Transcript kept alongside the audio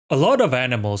A lot of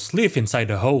animals live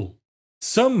inside a hole.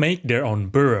 Some make their own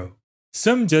burrow.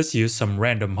 Some just use some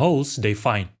random holes they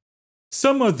find.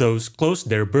 Some of those close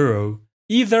their burrow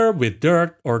either with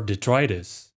dirt or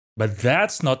detritus. But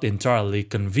that's not entirely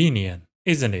convenient,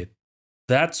 isn't it?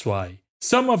 That's why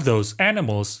some of those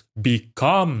animals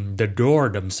become the door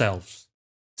themselves.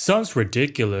 Sounds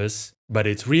ridiculous, but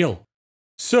it's real.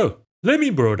 So, let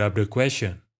me broad up the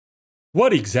question.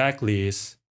 What exactly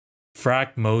is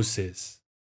Phragmosis?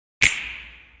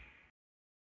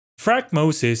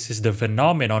 Phragmosis is the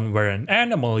phenomenon where an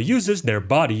animal uses their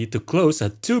body to close a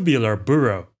tubular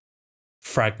burrow.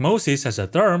 Phragmosis as a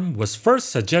term was first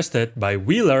suggested by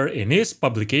Wheeler in his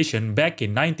publication back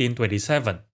in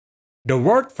 1927. The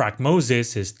word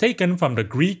phragmosis is taken from the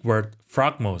Greek word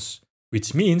phragmos,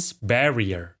 which means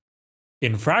barrier.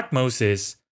 In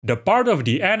phragmosis, the part of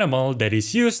the animal that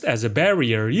is used as a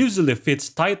barrier usually fits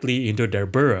tightly into their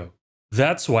burrow.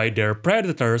 That's why their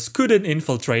predators couldn't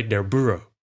infiltrate their burrow,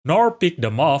 nor pick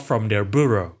them off from their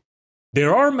burrow.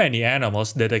 There are many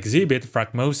animals that exhibit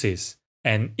phragmosis,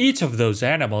 and each of those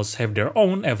animals have their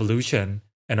own evolution,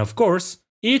 and of course,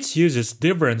 each uses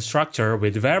different structure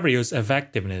with various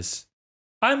effectiveness.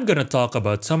 I'm gonna talk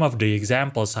about some of the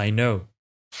examples I know.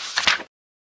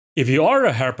 If you are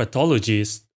a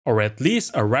herpetologist, or at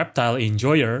least a reptile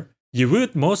enjoyer, you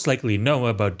would most likely know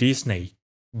about this snake,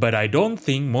 but I don't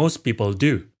think most people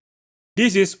do.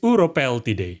 This is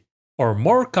Uropeltidae, or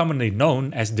more commonly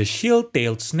known as the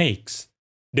shield-tailed snakes.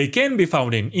 They can be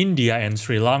found in India and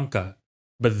Sri Lanka,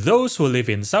 but those who live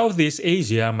in Southeast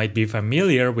Asia might be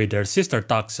familiar with their sister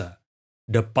taxa,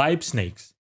 the pipe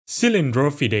snakes,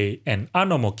 Cylindrophidae and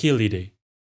Anomochilidae.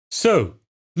 So,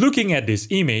 looking at this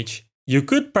image, you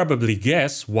could probably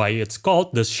guess why it's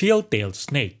called the shield-tailed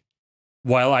snake.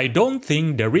 While I don't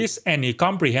think there is any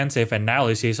comprehensive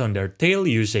analysis on their tail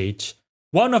usage,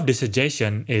 one of the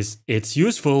suggestions is it's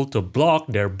useful to block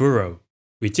their burrow,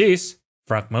 which is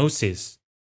phragmosis.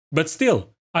 But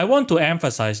still, I want to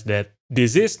emphasize that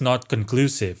this is not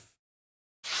conclusive.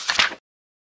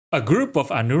 A group of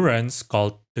anurans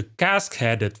called the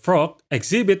Casque-headed frog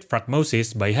exhibit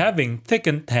phragmosis by having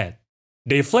thickened head.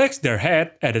 They flex their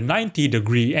head at a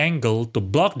 90-degree angle to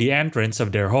block the entrance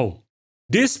of their hole.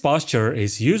 This posture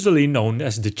is usually known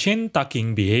as the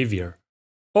chin-tucking behavior,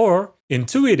 or,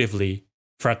 intuitively,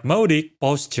 Phragmotic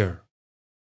posture.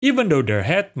 Even though their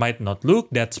head might not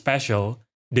look that special,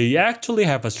 they actually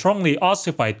have a strongly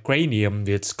ossified cranium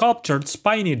with sculptured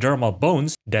spiny dermal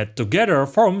bones that together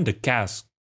form the casque.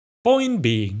 Point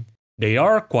being, they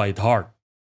are quite hard.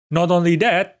 Not only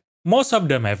that, most of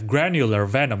them have granular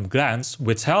venom glands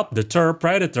which help deter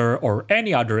predator or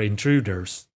any other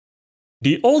intruders.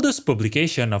 The oldest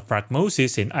publication of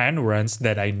phragmosis in anurans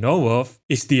that I know of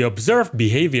is the observed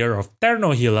behavior of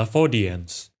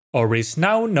Ternophylaphodians, or is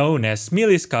now known as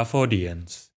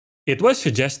Meliscaphodians. It was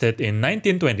suggested in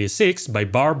 1926 by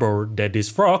Barbour that this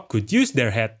frog could use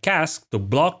their head casque to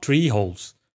block tree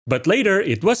holes, but later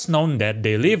it was known that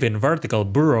they live in vertical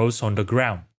burrows on the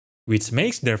ground, which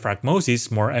makes their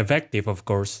phragmosis more effective, of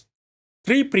course.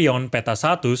 Triprion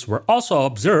petasatus were also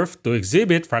observed to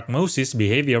exhibit phragmosis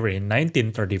behavior in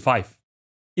 1935.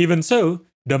 Even so,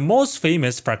 the most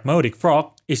famous phragmotic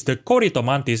frog is the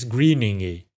Corythomantis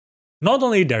greeningi. Not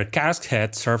only their casque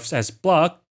head serves as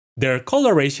plug, their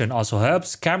coloration also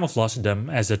helps camouflage them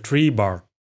as a tree bark.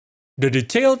 The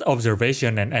detailed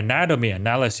observation and anatomy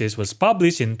analysis was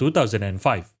published in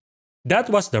 2005. That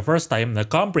was the first time a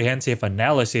comprehensive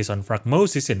analysis on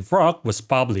phragmosis in frog was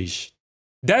published.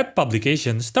 That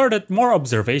publication started more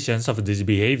observations of this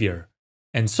behavior,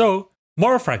 and so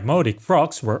more phragmotic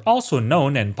frogs were also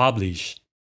known and published.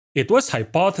 It was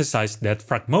hypothesized that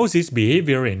phragmosis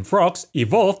behavior in frogs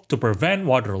evolved to prevent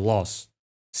water loss,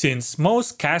 since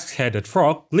most casque-headed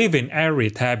frogs live in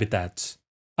arid habitats.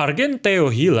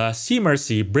 Argenteohyla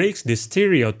simersi breaks this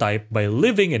stereotype by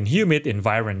living in humid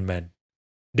environment.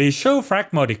 They show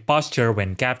phragmotic posture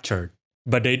when captured,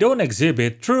 but they don't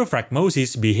exhibit true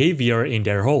phragmosis behavior in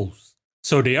their holes,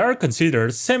 so they are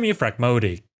considered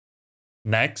semi-phragmotic.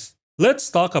 Next, let's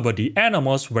talk about the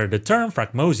animals where the term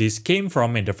phragmosis came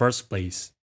from in the first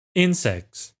place: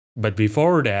 insects. But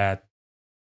before that,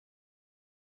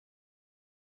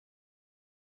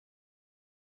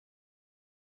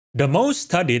 the most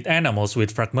studied animals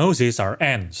with phragmosis are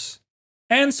ants.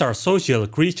 Ants are social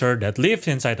creatures that live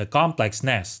inside a complex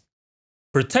nest.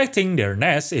 Protecting their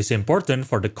nest is important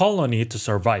for the colony to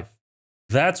survive.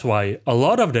 That's why a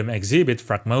lot of them exhibit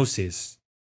phragmosis.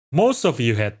 Most of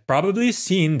you had probably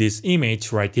seen this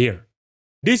image right here.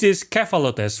 This is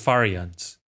Cephalotes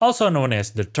varians, also known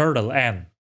as the turtle ant.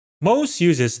 Most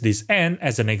uses this ant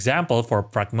as an example for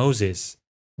phragmosis,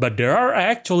 But there are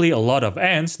actually a lot of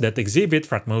ants that exhibit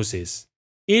Phragmosis,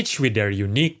 each with their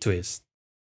unique twist.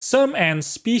 Some ant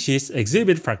species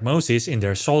exhibit Phragmosis in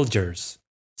their soldiers,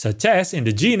 such as in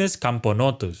the genus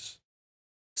Camponotus.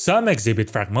 Some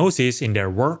exhibit Phragmosis in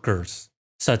their workers,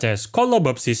 such as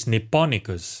Colobopsis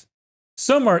nipponicus.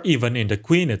 Some are even in the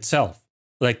queen itself,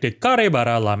 like the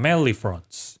Carrebara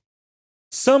lamellifrons.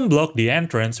 Some block the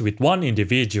entrance with one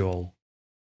individual,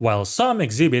 while some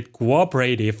exhibit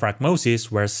cooperative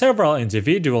Phragmosis where several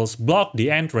individuals block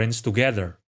the entrance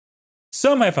together.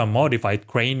 Some have a modified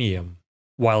cranium,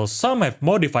 while some have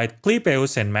modified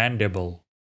clypeus and mandible.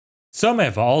 Some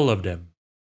have all of them.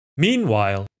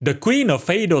 Meanwhile, the queen of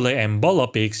Phaidole and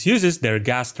Bolopix uses their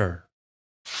gaster.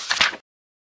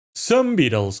 Some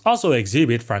beetles also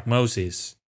exhibit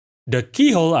Phragmosis. The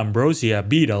Keyhole Ambrosia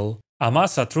beetle,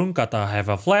 Amasa truncata, have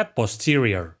a flat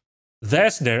posterior.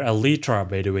 That's their elytra,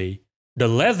 by the way, the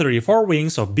leathery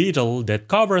forewings of beetle that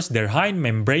covers their hind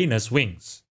membranous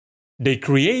wings. They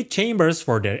create chambers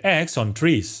for their eggs on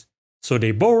trees, so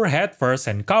they bore headfirst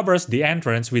and covers the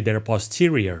entrance with their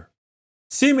posterior.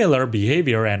 Similar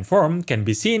behavior and form can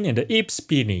be seen in the Ips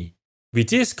pini,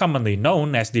 which is commonly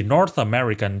known as the North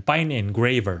American pine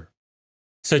engraver.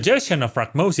 Suggestion of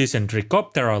Phragmosis in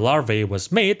Trichoptera larvae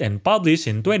was made and published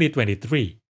in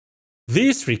 2023.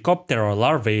 These Trichoptera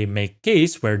larvae make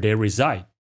cases where they reside.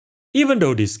 Even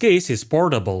though this case is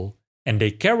portable and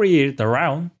they carry it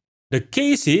around, the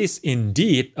case is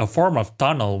indeed a form of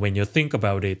tunnel when you think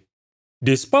about it.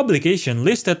 This publication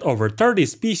listed over 30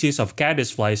 species of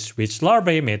caddisflies which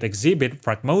larvae may exhibit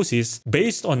Phragmosis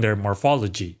based on their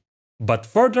morphology. But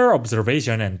further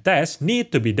observation and tests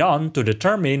need to be done to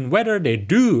determine whether they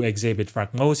do exhibit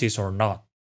Phragmosis or not.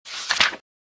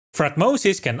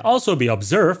 Phragmosis can also be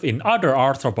observed in other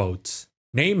arthropods,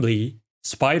 namely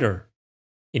spider.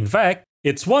 In fact,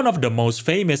 it's one of the most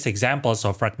famous examples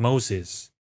of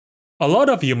Phragmosis. A lot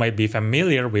of you might be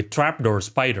familiar with trapdoor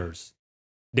spiders.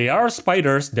 They are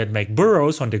spiders that make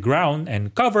burrows on the ground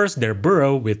and covers their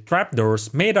burrow with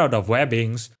trapdoors made out of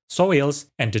webbings, soils,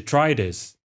 and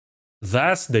detritus.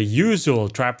 That's the usual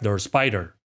trapdoor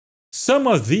spider. Some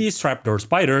of these trapdoor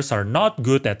spiders are not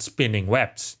good at spinning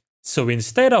webs, so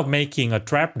instead of making a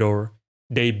trapdoor,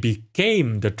 they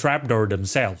became the trapdoor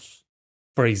themselves.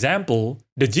 For example,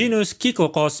 the genus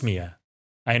Cyclocosmia.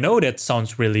 I know that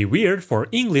sounds really weird for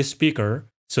English speaker,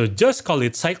 so just call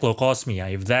it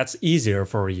Cyclocosmia if that's easier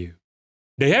for you.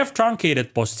 They have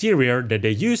truncated posterior that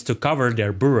they use to cover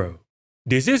their burrow.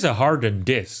 This is a hardened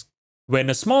disc. When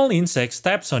a small insect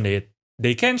steps on it,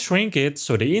 they can shrink it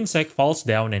so the insect falls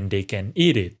down and they can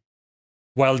eat it.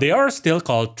 While they are still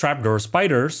called trapdoor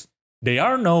spiders, they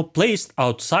are now placed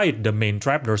outside the main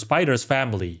trapdoor spiders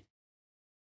family.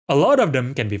 A lot of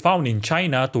them can be found in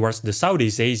China towards the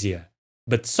Southeast Asia,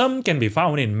 but some can be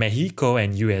found in Mexico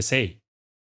and USA.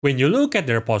 When you look at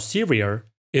their posterior,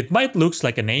 it might look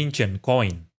like an ancient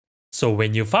coin. So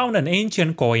when you found an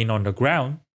ancient coin on the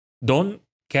ground, don't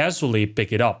casually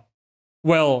pick it up.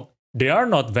 Well, they are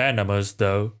not venomous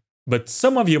though, but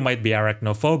some of you might be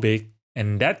arachnophobic,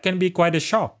 and that can be quite a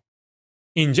shock.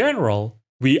 In general,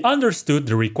 we understood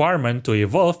the requirement to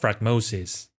evolve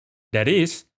Phragmosis. That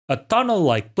is, a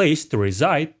tunnel-like place to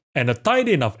reside and a tight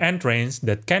enough entrance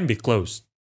that can be closed.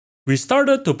 We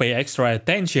started to pay extra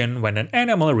attention when an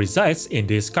animal resides in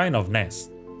this kind of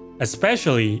nest,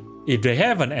 especially if they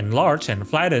have an enlarged and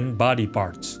flattened body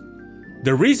parts.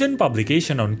 The recent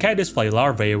publication on Caddisfly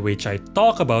larvae which I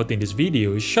talk about in this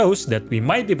video shows that we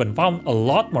might even find a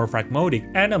lot more Phragmotic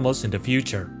animals in the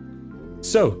future.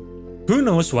 So, who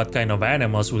knows what kind of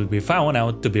animals will be found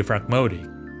out to be Phragmotic?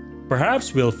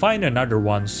 Perhaps we'll find another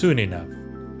one soon enough.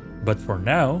 But for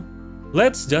now,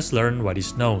 let's just learn what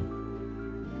is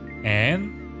known.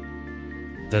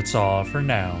 And that's all for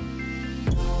now.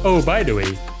 Oh, by the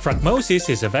way, Phragmosis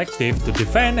is effective to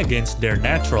defend against their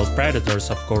natural predators,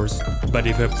 of course, but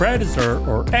if a predator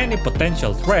or any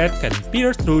potential threat can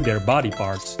peer through their body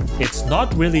parts, it's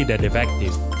not really that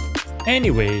effective.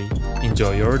 Anyway,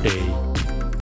 enjoy your day.